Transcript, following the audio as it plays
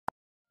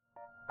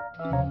Hi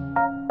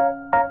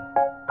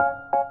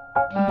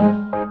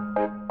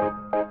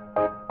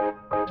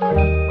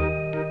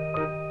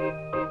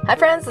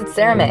friends, it's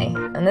Sarah May,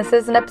 and this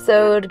is an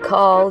episode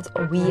called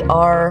We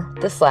Are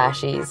the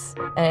Slashies,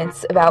 and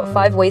it's about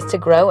 5 ways to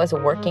grow as a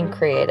working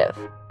creative.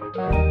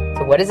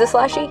 So what is a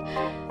slashie?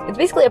 It's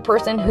basically a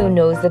person who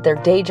knows that their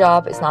day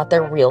job is not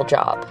their real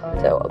job.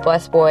 So a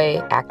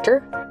busboy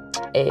actor,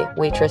 a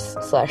waitress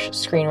slash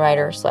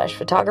screenwriter slash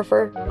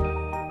photographer,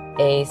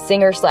 a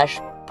singer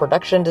slash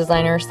production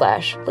designer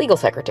slash legal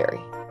secretary.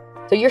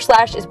 So your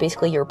slash is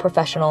basically your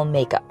professional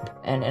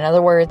makeup. And in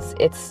other words,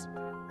 it's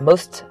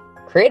most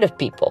creative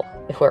people,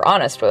 if we're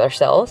honest with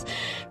ourselves,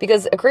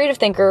 because a creative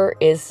thinker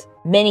is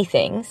many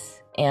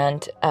things,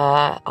 and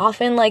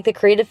often the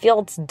creative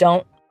fields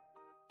don't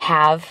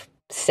have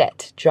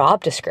set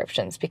job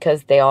descriptions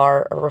because they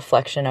are a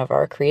reflection of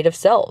our creative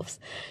selves.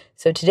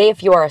 So today,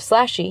 if you are a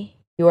slashie,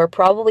 you are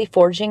probably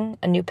forging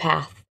a new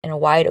path in a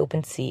wide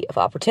open sea of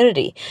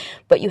opportunity,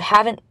 but you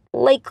haven't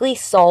likely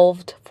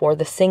solved for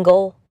the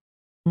single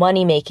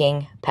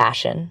money-making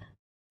passion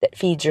that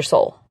feeds your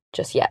soul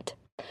just yet.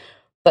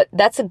 But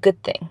that's a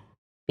good thing,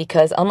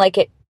 because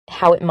unlike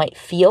how it might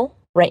feel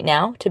right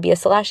now to be a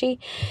slashie,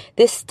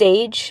 this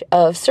stage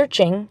of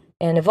searching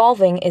and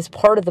evolving is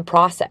part of the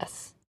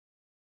process.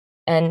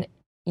 And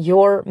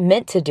you're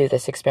meant to do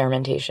this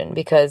experimentation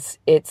because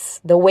it's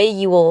the way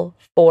you will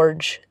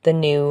forge the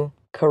new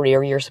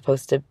career you're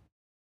supposed to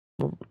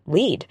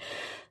lead.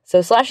 So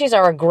slashies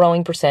are a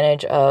growing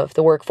percentage of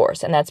the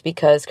workforce, and that's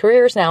because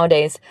careers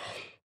nowadays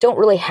don't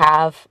really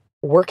have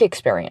work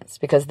experience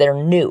because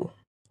they're new.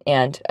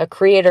 And a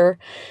creator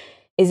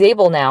is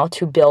able now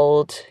to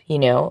build,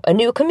 a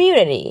new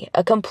community,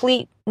 a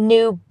complete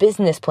new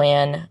business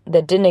plan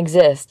that didn't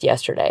exist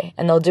yesterday,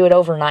 and they'll do it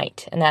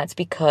overnight. And that's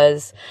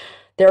because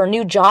there are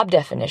new job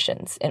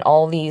definitions in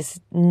all these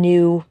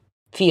new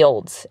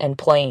fields and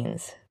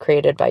planes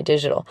created by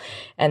digital,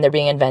 and they're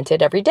being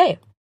invented every day.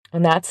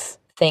 And that's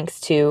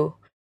thanks to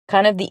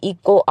kind of the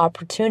equal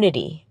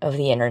opportunity of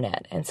the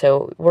internet. And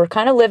so we're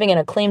kind of living in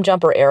a claim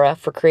jumper era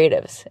for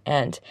creatives,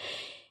 and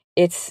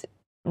it's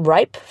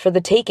ripe for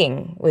the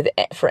taking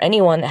for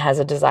anyone that has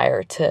a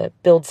desire to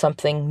build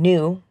something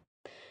new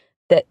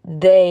that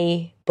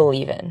they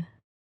believe in.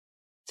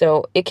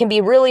 So it can be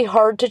really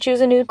hard to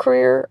choose a new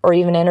career or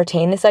even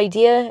entertain this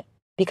idea,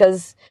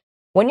 because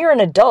when you're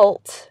an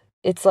adult,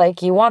 it's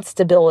like you want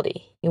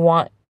stability. You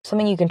want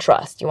something you can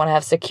trust. You want to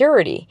have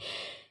security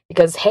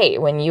because, hey,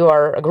 when you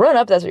are a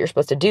grown-up, that's what you're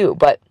supposed to do.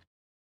 But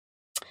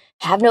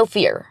have no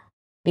fear,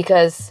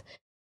 because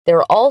there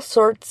are all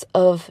sorts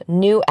of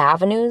new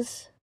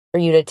avenues for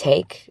you to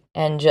take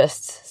and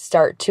just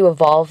start to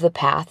evolve the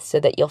path so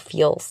that you'll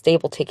feel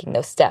stable taking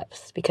those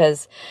steps.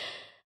 Because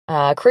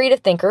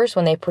creative thinkers,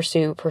 when they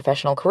pursue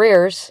professional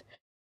careers,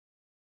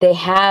 they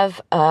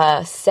have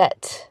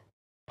set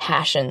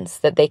passions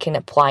that they can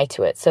apply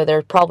to it. So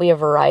there's probably a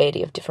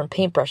variety of different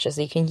paintbrushes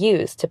that you can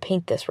use to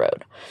paint this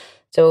road.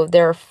 So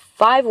there are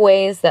 5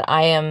 ways that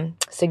I am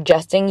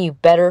suggesting you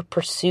better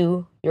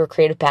pursue your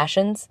creative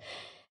passions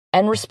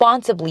and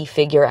responsibly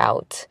figure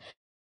out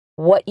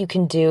what you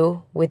can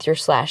do with your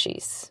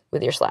slashies,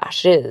 with your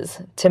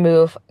slashes, to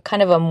move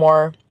kind of a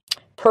more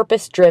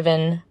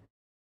purpose-driven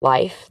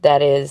life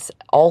that is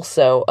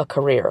also a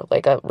career,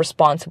 like a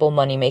responsible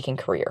money-making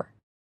career.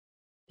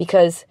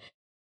 Because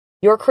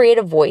your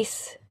creative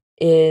voice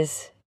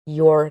is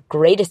your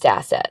greatest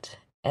asset.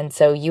 And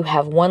so you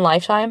have one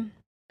lifetime,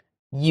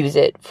 use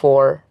it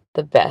for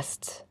the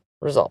best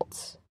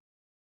results.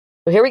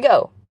 So here we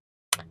go.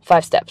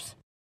 5 steps.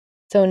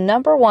 So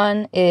number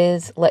 1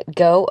 is let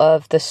go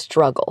of the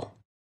struggle.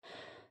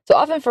 So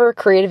often for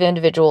creative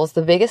individuals,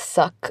 the biggest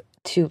suck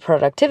to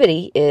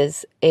productivity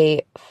is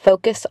a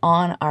focus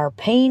on our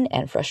pain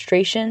and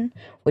frustration,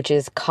 which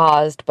is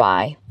caused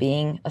by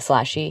being a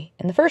slashie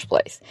in the first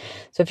place.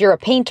 So if you're a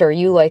painter,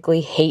 you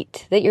likely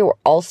hate that you're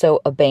also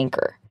a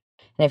banker.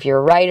 And if you're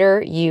a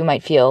writer, you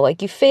might feel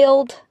like you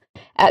failed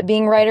at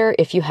being a writer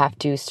if you have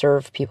to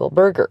serve people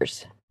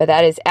burgers. But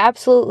that is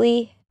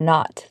absolutely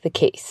not the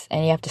case.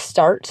 And you have to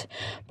start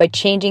by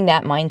changing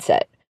that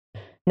mindset.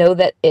 Know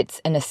that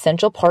it's an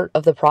essential part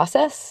of the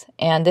process,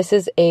 and this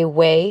is a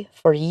way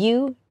for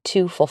you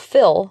to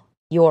fulfill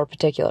your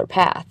particular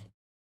path.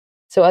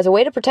 So as a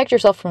way to protect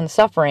yourself from the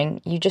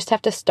suffering, you just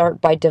have to start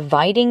by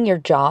dividing your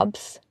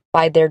jobs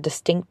by their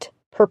distinct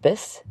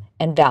purpose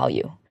and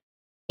value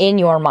in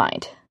your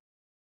mind.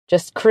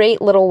 Just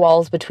create little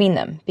walls between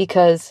them,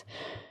 because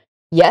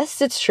yes,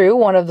 it's true,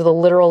 one of the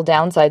literal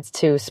downsides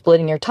to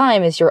splitting your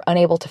time is you're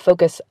unable to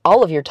focus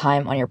all of your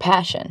time on your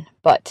passion.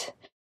 But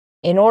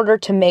in order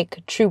to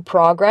make true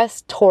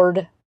progress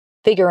toward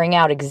figuring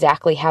out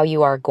exactly how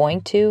you are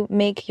going to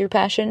make your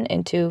passion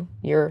into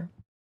your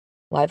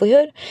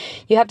livelihood,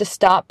 you have to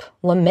stop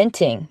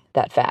lamenting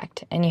that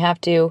fact, and you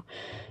have to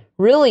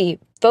really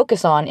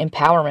focus on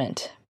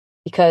empowerment,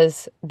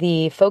 because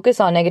the focus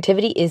on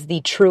negativity is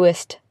the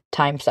truest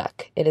time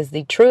suck. It is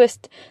the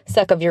truest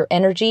suck of your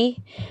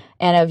energy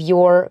and of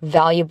your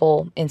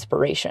valuable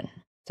inspiration.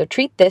 So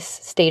treat this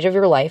stage of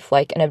your life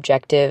like an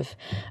objective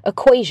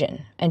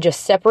equation and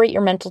just separate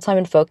your mental time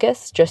and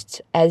focus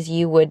just as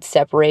you would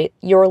separate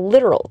your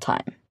literal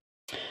time.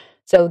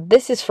 So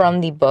this is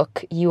from the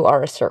book, You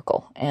Are a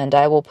Circle, and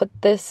I will put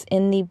this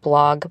in the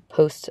blog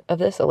post of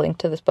this, a link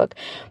to this book.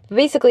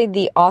 Basically,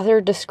 the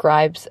author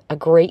describes a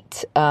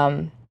great,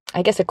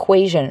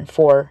 equation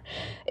for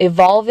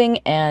evolving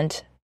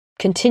and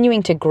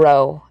continuing to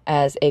grow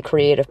as a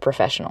creative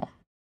professional.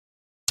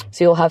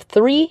 So you'll have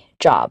 3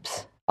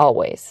 jobs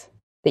always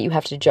that you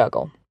have to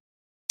juggle.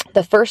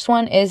 The first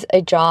one is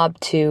a job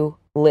to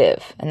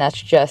live, and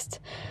that's just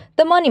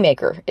the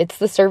moneymaker. It's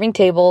the serving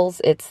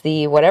tables, it's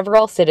the whatever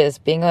else it is,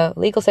 being a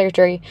legal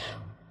secretary.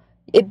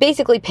 It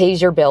basically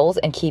pays your bills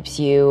and keeps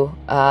you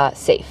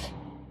safe.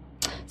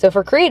 So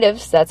for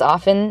creatives, that's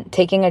often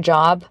taking a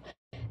job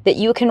that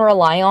you can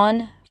rely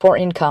on for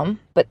income,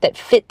 but that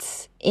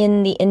fits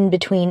in the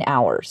in-between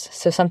hours.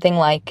 So something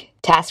like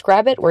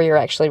TaskRabbit, where you're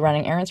actually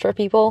running errands for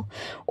people,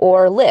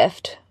 or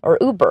Lyft or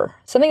Uber,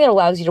 something that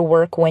allows you to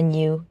work when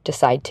you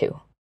decide to.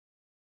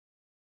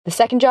 The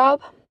second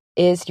job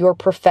is your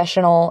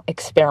professional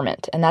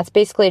experiment, and that's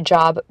basically a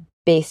job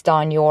based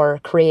on your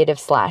creative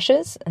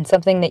slashes and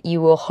something that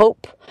you will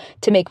hope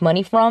to make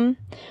money from,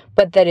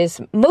 but that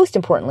is most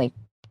importantly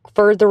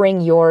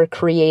furthering your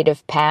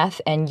creative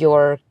path and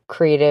your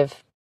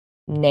creative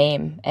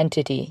name,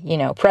 entity,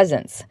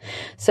 presence.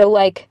 So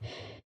like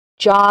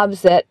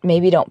jobs that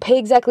maybe don't pay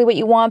exactly what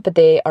you want, but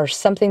they are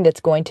something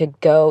that's going to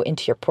go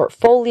into your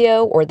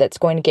portfolio or that's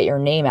going to get your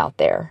name out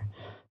there.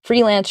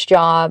 Freelance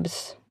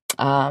jobs,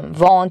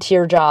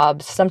 volunteer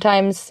jobs.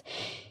 Sometimes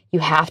you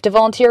have to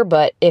volunteer,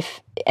 but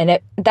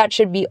that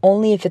should be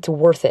only if it's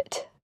worth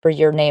it for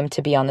your name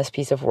to be on this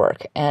piece of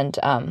work. And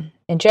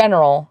in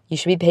general, you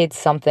should be paid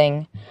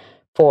something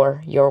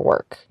for your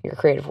work, your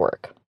creative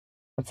work.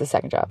 That's the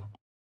second job.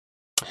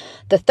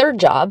 The third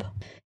job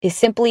is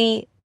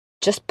simply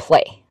just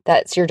play.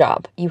 That's your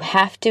job. You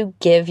have to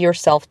give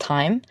yourself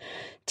time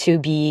to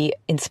be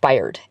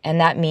inspired.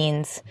 And that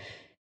means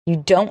you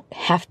don't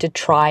have to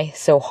try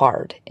so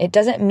hard. It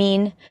doesn't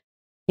mean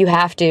you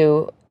have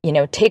to,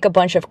 take a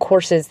bunch of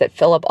courses that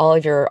fill up all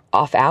of your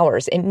off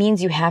hours. It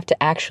means you have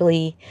to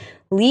actually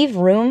leave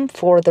room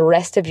for the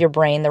rest of your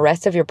brain, the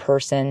rest of your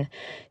person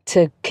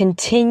to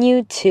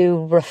continue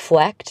to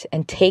reflect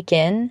and take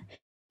in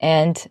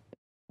and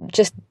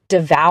just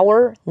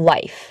devour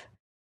life.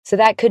 So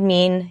that could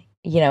mean,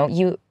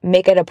 you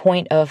make it a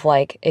point of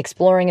like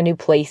exploring a new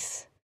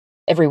place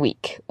every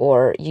week,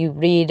 or you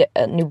read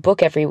a new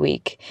book every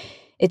week.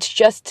 It's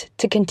just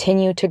to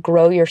continue to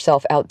grow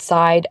yourself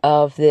outside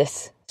of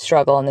this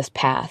struggle and this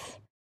path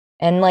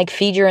and like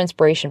feed your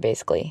inspiration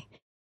basically.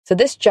 So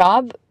this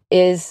job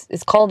is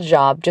called a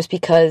job just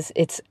because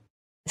it's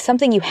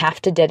something you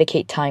have to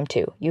dedicate time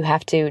to. You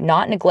have to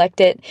not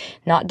neglect it,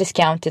 not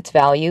discount its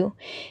value,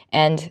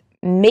 and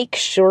make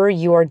sure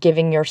you are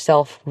giving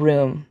yourself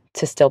room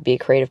to still be a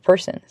creative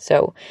person.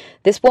 So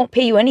this won't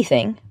pay you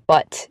anything,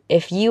 but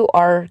if you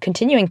are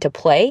continuing to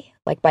play,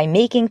 like by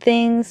making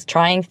things,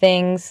 trying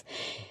things,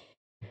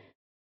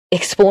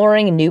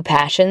 exploring new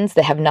passions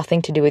that have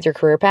nothing to do with your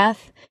career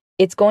path,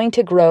 it's going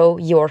to grow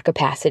your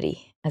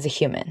capacity as a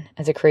human,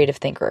 as a creative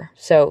thinker.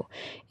 So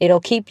it'll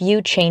keep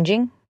you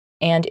changing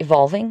and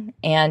evolving,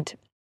 and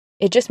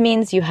it just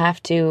means you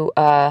have to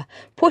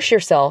push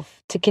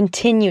yourself to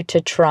continue to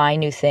try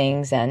new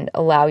things and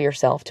allow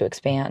yourself to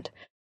expand.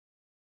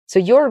 So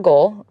your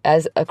goal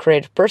as a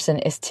creative person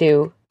is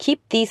to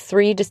keep these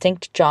 3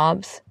 distinct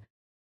jobs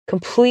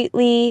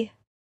completely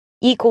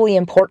equally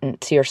important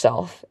to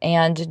yourself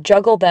and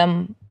juggle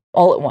them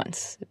all at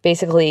once.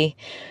 Basically,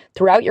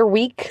 throughout your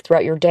week,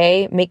 throughout your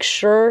day, make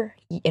sure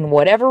in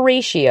whatever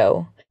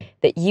ratio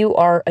that you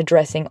are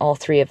addressing all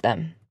 3 of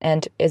them.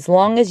 And as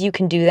long as you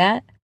can do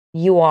that,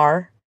 you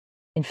are,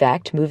 in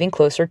fact, moving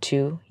closer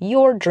to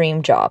your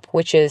dream job,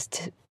 which is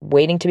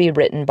waiting to be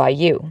written by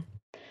you.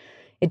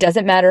 It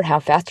doesn't matter how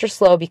fast or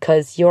slow,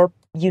 because your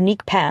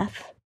unique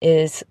path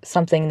is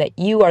something that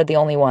you are the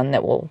only one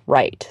that will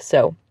write.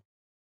 So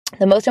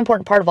the most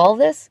important part of all of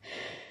this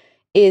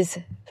is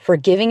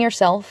forgiving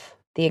yourself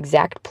the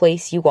exact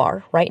place you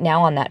are right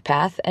now on that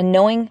path and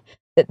knowing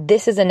that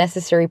this is a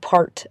necessary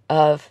part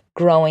of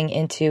growing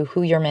into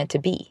who you're meant to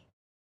be.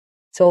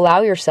 So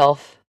allow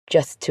yourself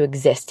just to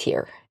exist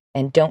here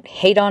and don't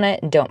hate on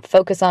it and don't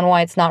focus on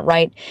why it's not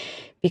right,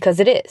 because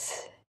it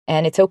is.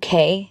 And it's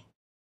okay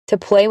to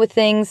play with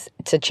things,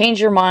 to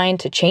change your mind,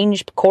 to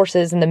change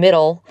courses in the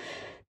middle,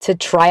 to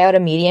try out a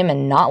medium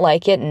and not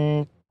like it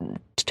and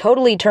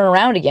totally turn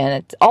around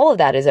again. All of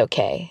that is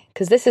okay,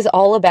 because this is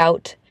all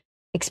about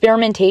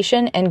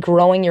experimentation and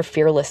growing your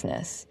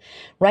fearlessness.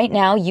 Right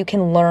now, you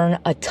can learn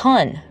a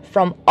ton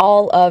from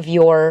all of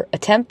your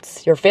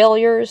attempts, your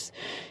failures,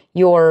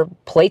 your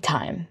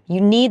playtime. You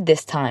need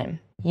this time.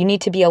 You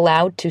need to be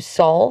allowed to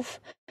solve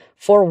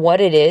for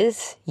what it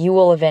is you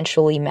will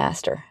eventually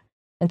master.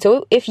 And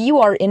so if you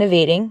are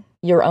innovating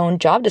your own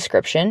job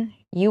description,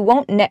 you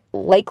won't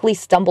likely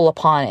stumble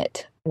upon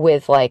it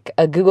with like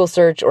a Google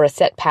search or a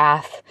set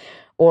path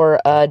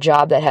or a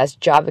job that has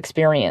job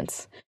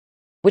experience,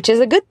 which is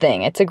a good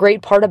thing. It's a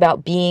great part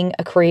about being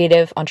a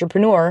creative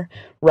entrepreneur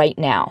right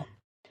now.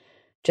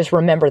 Just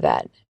remember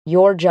that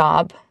your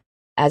job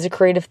as a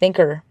creative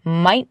thinker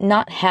might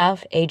not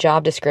have a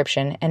job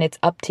description, and it's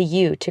up to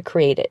you to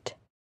create it.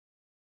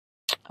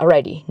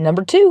 Alrighty,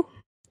 number 2,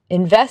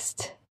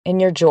 invest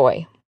in your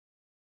joy.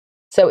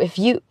 So if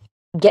you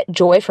get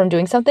joy from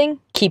doing something,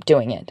 keep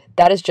doing it.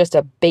 That is just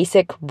a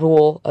basic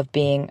rule of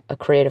being a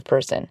creative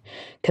person.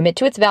 Commit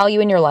to its value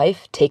in your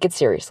life, take it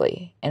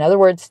seriously. In other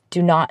words,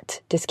 do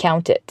not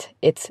discount it.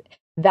 It's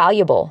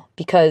valuable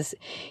because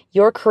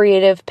your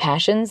creative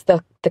passions,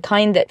 the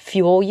kind that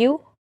fuel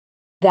you,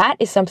 that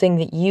is something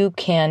that you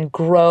can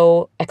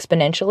grow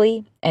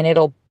exponentially, and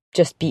it'll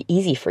just be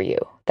easy for you.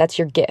 That's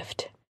your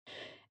gift.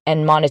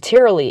 And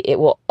monetarily, it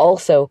will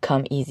also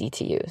come easy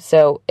to you.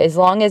 So as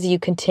long as you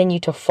continue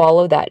to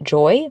follow that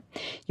joy,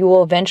 you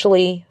will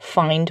eventually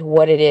find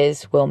what it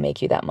is will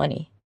make you that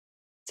money.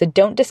 So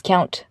don't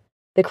discount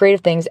the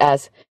creative things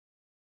as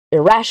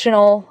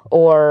irrational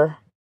or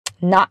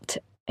not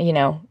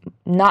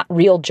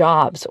real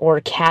jobs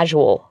or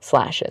casual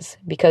slashes.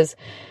 Because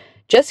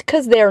just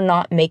because they're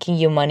not making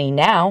you money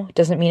now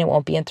doesn't mean it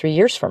won't be in 3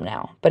 years from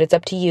now. But it's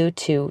up to you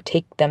to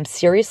take them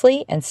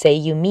seriously and say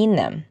you mean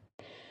them.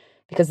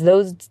 Because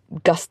those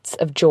gusts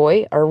of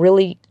joy are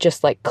really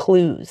just like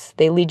clues.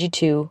 They lead you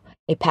to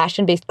a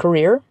passion-based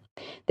career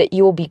that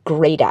you will be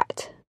great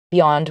at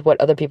beyond what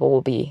other people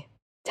will be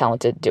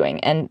talented doing.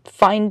 And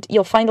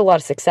you'll find a lot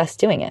of success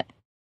doing it.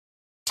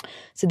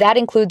 So that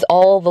includes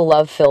all the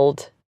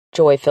love-filled,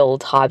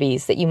 joy-filled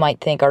hobbies that you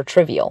might think are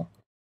trivial,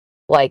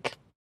 like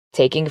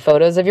taking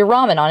photos of your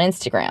ramen on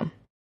Instagram.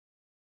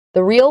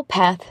 The real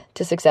path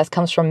to success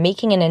comes from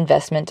making an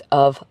investment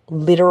of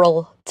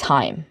literal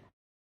time.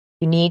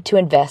 You need to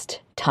invest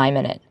time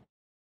in it.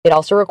 It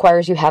also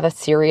requires you have a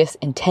serious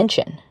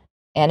intention,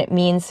 and it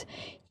means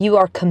you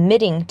are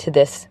committing to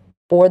this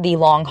for the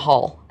long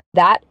haul.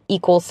 That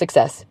equals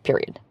success,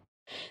 period.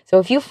 So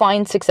if you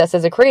find success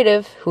as a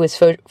creative who is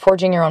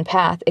forging your own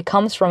path, it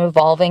comes from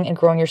evolving and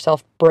growing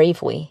yourself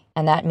bravely,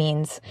 and that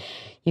means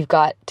you've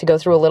got to go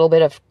through a little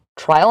bit of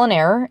trial and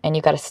error, and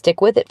you've got to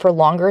stick with it for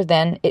longer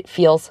than it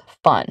feels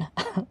fun.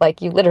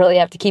 Like, you literally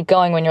have to keep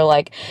going when you're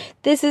like,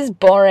 this is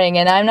boring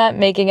and I'm not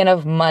making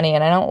enough money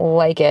and I don't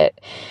like it.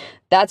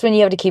 That's when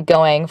you have to keep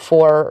going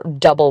for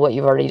double what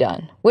you've already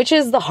done, which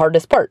is the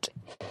hardest part.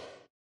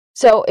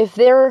 So if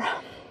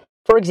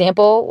for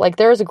example, like,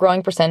 there is a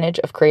growing percentage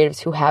of creatives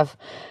who have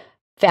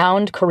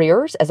found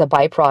careers as a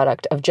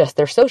byproduct of just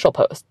their social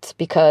posts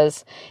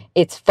because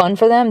it's fun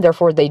for them,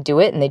 therefore they do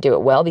it, and they do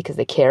it well because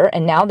they care,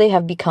 and now they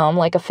have become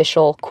like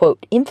official,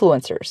 quote,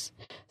 influencers.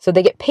 So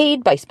they get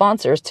paid by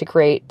sponsors to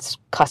create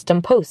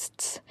custom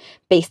posts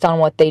based on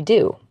what they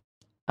do.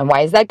 And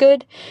why is that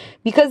good?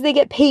 Because they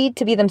get paid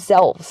to be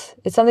themselves.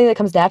 It's something that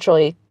comes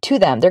naturally to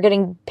them. They're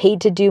getting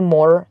paid to do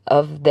more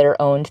of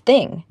their own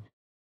thing.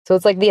 So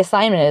it's like the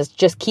assignment is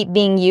just keep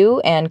being you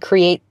and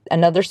create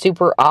another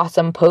super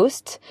awesome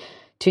post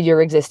to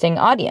your existing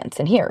audience.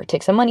 And here,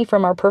 take some money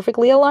from our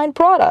perfectly aligned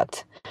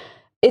product.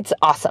 It's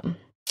awesome.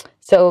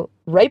 So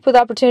ripe with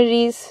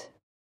opportunities,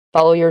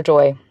 follow your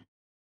joy.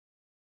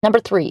 Number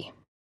 3,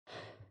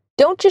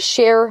 don't just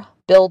share,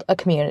 build a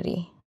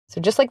community. So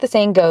just like the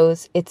saying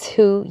goes, it's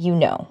who you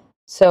know.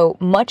 So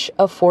much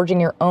of forging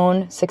your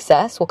own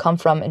success will come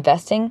from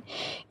investing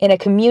in a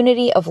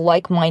community of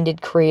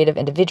like-minded creative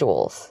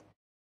individuals.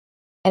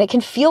 And it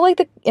can feel like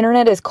the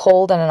internet is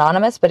cold and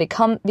anonymous, but it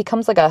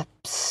becomes like a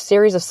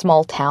series of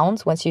small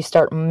towns once you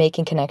start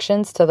making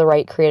connections to the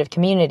right creative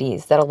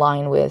communities that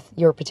align with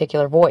your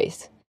particular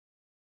voice.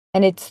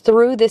 And it's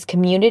through this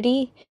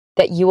community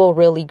that you will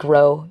really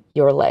grow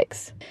your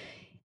legs.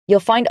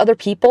 You'll find other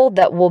people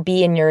that will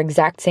be in your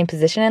exact same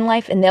position in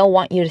life, and they'll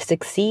want you to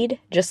succeed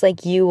just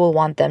like you will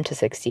want them to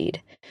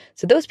succeed.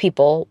 So those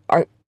people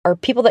are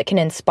people that can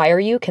inspire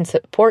you, can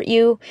support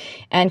you,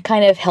 and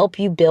kind of help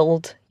you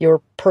build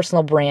your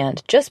personal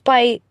brand just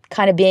by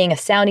kind of being a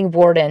sounding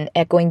board and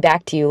echoing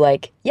back to you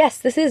like, yes,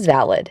 this is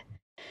valid.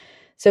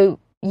 So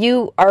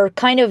you are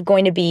kind of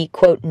going to be,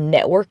 quote,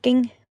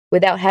 networking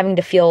without having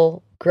to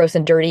feel gross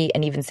and dirty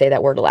and even say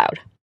that word aloud.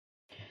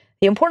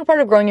 The important part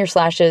of growing your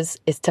slashes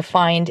is to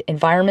find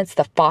environments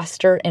that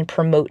foster and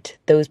promote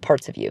those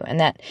parts of you and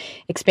that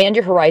expand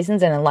your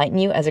horizons and enlighten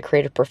you as a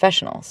creative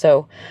professional.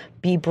 So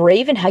be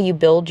brave in how you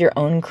build your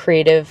own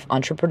creative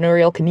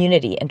entrepreneurial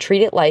community and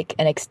treat it like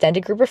an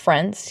extended group of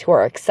friends who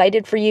are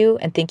excited for you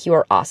and think you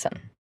are awesome.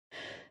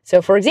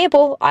 So for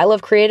example,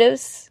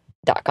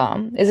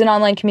 ilovecreatives.com is an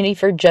online community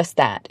for just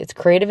that. It's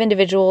creative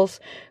individuals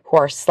who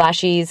are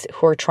slashies,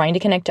 who are trying to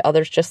connect to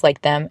others just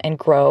like them and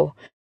grow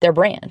their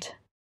brand.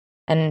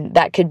 And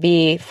that could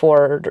be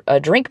for a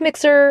drink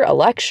mixer, a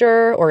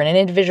lecture, or an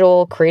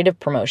individual creative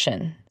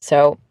promotion.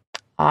 So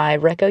I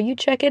reco you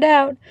check it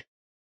out.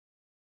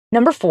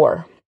 Number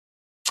 4,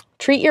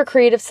 treat your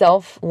creative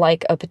self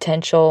like a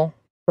potential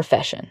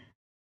profession.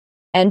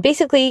 And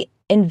basically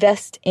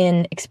invest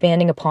in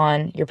expanding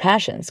upon your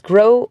passions.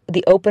 Grow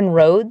the open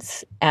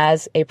roads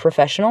as a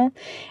professional.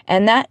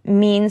 And that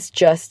means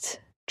just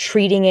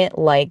treating it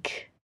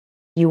like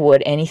you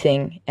would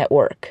anything at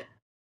work.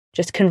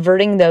 Just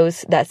converting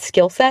that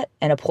skill set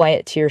and apply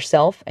it to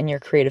yourself and your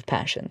creative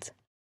passions.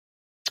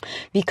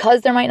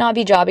 Because there might not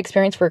be job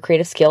experience for a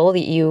creative skill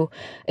that you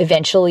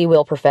eventually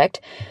will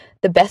perfect,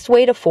 the best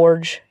way to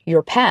forge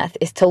your path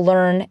is to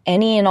learn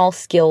any and all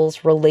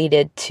skills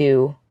related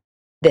to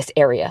this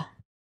area.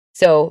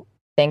 So,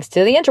 thanks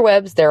to the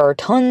interwebs, there are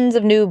tons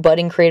of new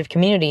budding creative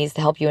communities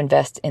to help you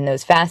invest in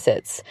those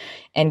facets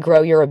and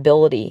grow your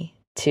ability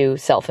to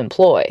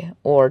self-employ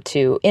or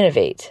to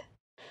innovate.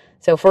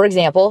 So, for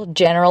example,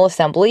 General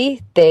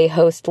Assembly, they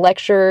host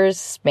lectures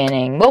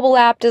spanning mobile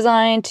app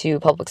design to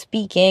public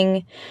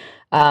speaking,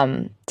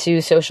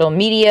 to social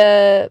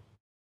media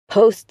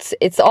posts.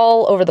 It's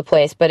all over the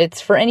place, but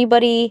it's for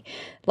anybody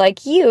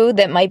like you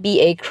that might be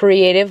a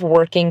creative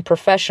working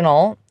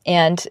professional,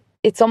 and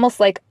it's almost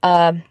like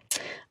a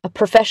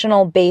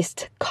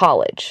professional-based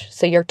college.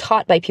 So you're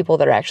taught by people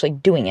that are actually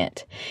doing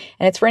it.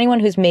 And it's for anyone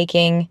who's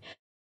making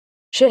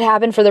shit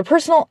happen for their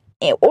personal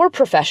or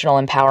professional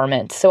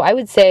empowerment. So I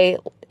would say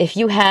if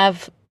you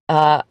have,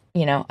 an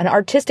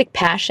artistic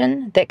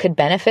passion that could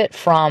benefit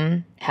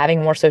from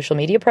having more social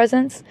media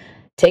presence,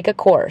 take a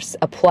course,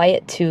 apply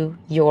it to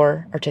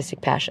your artistic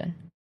passion.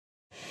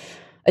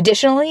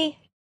 Additionally,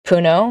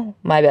 Puno,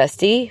 my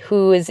bestie,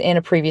 who is in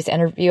a previous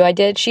interview I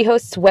did, she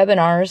hosts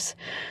webinars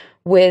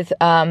with,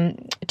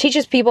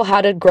 teaches people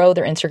how to grow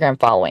their Instagram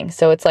following.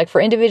 So it's like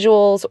for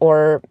individuals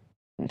or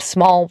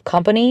small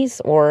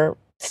companies or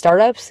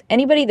startups,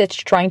 anybody that's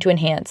trying to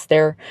enhance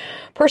their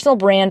personal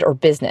brand or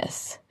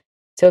business.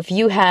 So if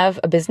you have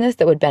a business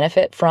that would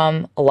benefit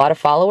from a lot of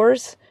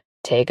followers,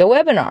 take a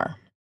webinar.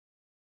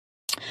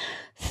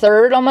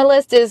 Third on my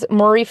list is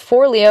Marie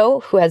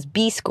Forleo, who has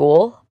B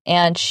School,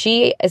 and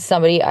she is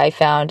somebody I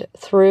found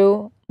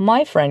through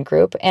my friend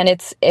group, and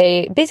it's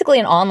basically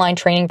an online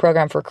training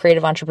program for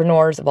creative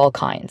entrepreneurs of all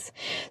kinds.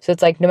 So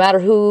it's like no matter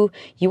who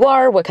you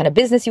are, what kind of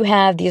business you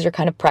have, these are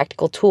kind of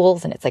practical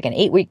tools, and it's like an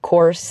 8-week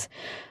course.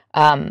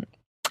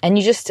 And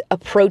you just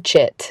approach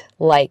it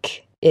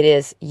like it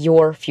is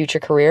your future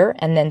career,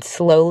 and then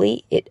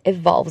slowly it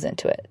evolves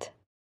into it.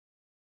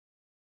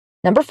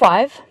 Number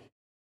 5,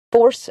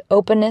 force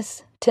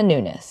openness to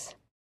newness.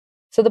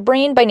 So the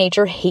brain by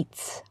nature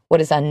hates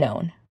what is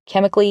unknown.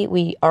 Chemically,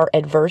 we are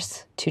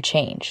adverse to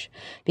change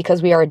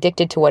because we are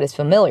addicted to what is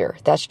familiar.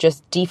 That's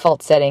just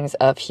default settings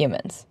of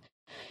humans.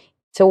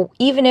 So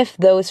even if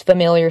those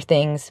familiar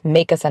things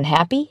make us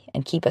unhappy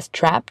and keep us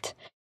trapped,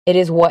 it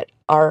is what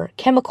our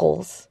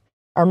chemicals,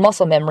 our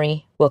muscle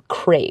memory will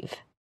crave.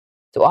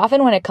 So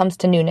often when it comes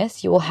to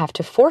newness, you will have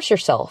to force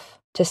yourself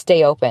to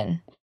stay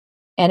open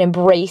and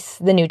embrace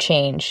the new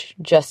change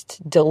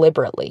just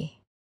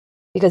deliberately.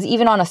 Because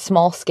even on a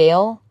small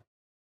scale,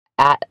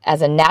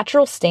 as a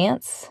natural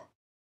stance,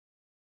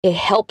 it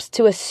helps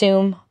to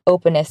assume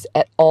openness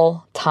at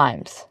all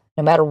times,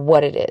 no matter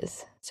what it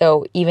is.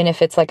 So even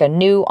if it's like a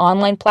new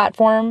online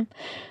platform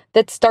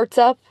that starts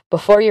up,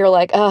 before you're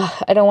like,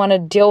 I don't want to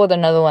deal with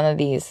another one of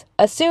these,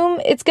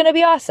 assume it's going to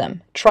be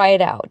awesome. Try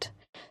it out.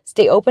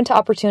 Stay open to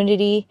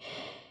opportunity,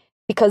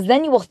 because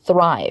then you will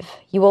thrive.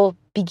 You will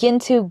begin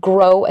to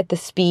grow at the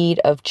speed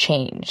of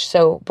change.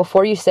 So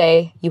before you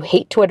say you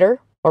hate Twitter,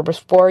 or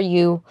before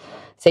you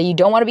say you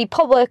don't want to be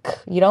public,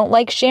 you don't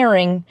like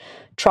sharing,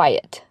 try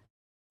it.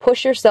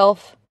 Push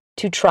yourself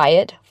to try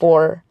it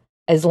for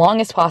as long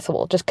as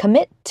possible. Just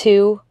commit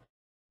to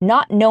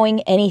not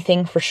knowing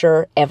anything for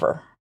sure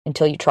ever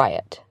until you try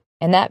it.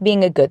 And that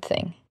being a good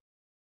thing.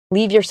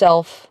 Leave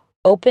yourself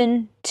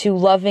open to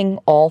loving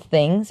all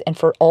things and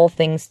for all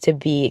things to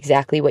be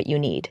exactly what you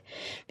need.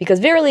 Because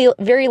very,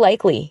 very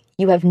likely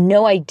you have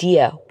no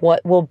idea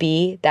what will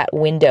be that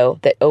window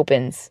that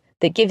opens,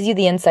 that gives you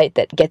the insight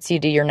that gets you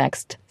to your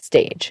next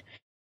stage.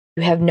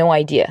 You have no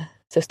idea.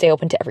 So stay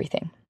open to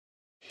everything.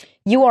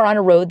 You are on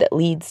a road that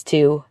leads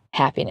to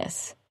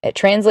happiness. It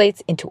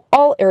translates into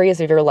all areas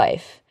of your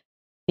life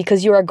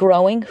because you are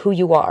growing who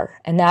you are.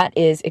 And that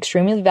is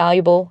extremely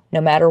valuable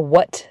no matter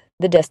what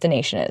the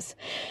destination is,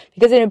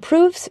 because it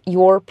improves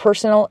your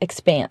personal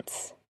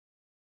expanse.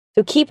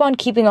 So keep on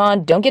keeping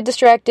on. Don't get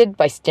distracted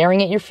by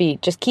staring at your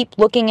feet. Just keep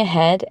looking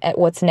ahead at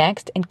what's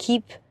next and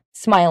keep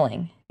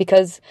smiling,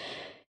 because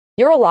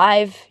you're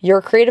alive, you're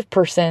a creative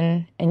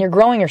person, and you're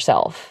growing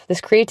yourself. This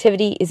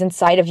creativity is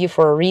inside of you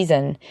for a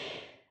reason.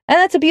 And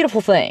that's a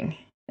beautiful thing.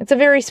 It's a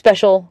very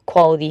special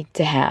quality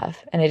to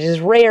have, and it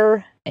is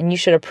rare, and you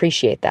should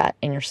appreciate that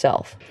in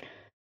yourself.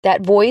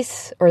 That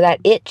voice or that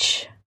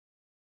itch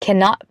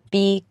cannot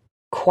be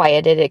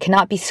quieted, it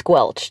cannot be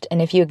squelched,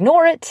 and if you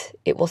ignore it,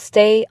 it will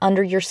stay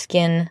under your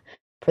skin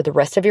for the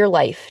rest of your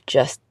life,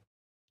 just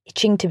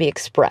itching to be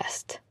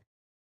expressed.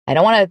 I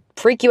don't want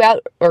to freak you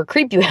out or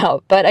creep you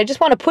out, but I just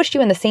want to push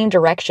you in the same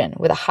direction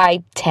with a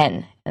high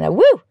 10 and a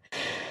woo!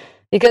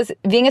 Because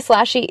being a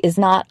slashie is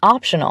not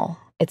optional.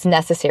 It's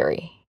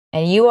necessary.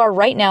 And you are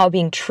right now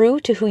being true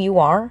to who you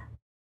are.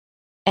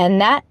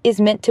 And that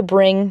is meant to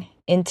bring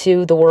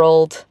into the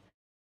world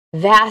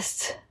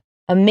vast,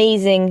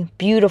 amazing,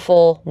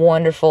 beautiful,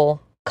 wonderful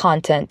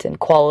content and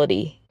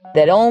quality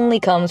that only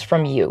comes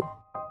from you.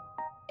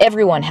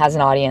 Everyone has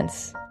an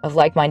audience of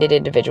like-minded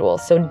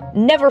individuals, so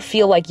never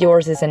feel like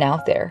yours isn't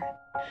out there.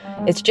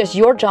 It's just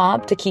your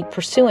job to keep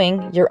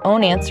pursuing your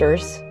own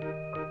answers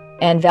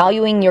and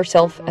valuing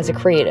yourself as a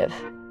creative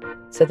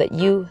so that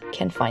you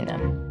can find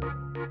them.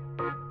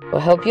 Well,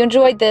 I hope you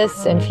enjoyed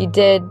this, and if you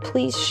did,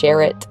 please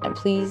share it, and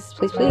please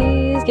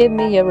give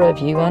me a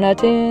review on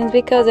iTunes,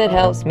 because it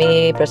helps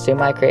me pursue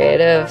my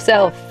creative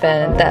self,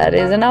 and that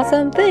is an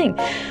awesome thing.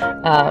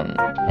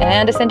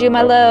 And to send you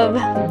my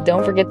love,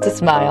 don't forget to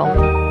smile.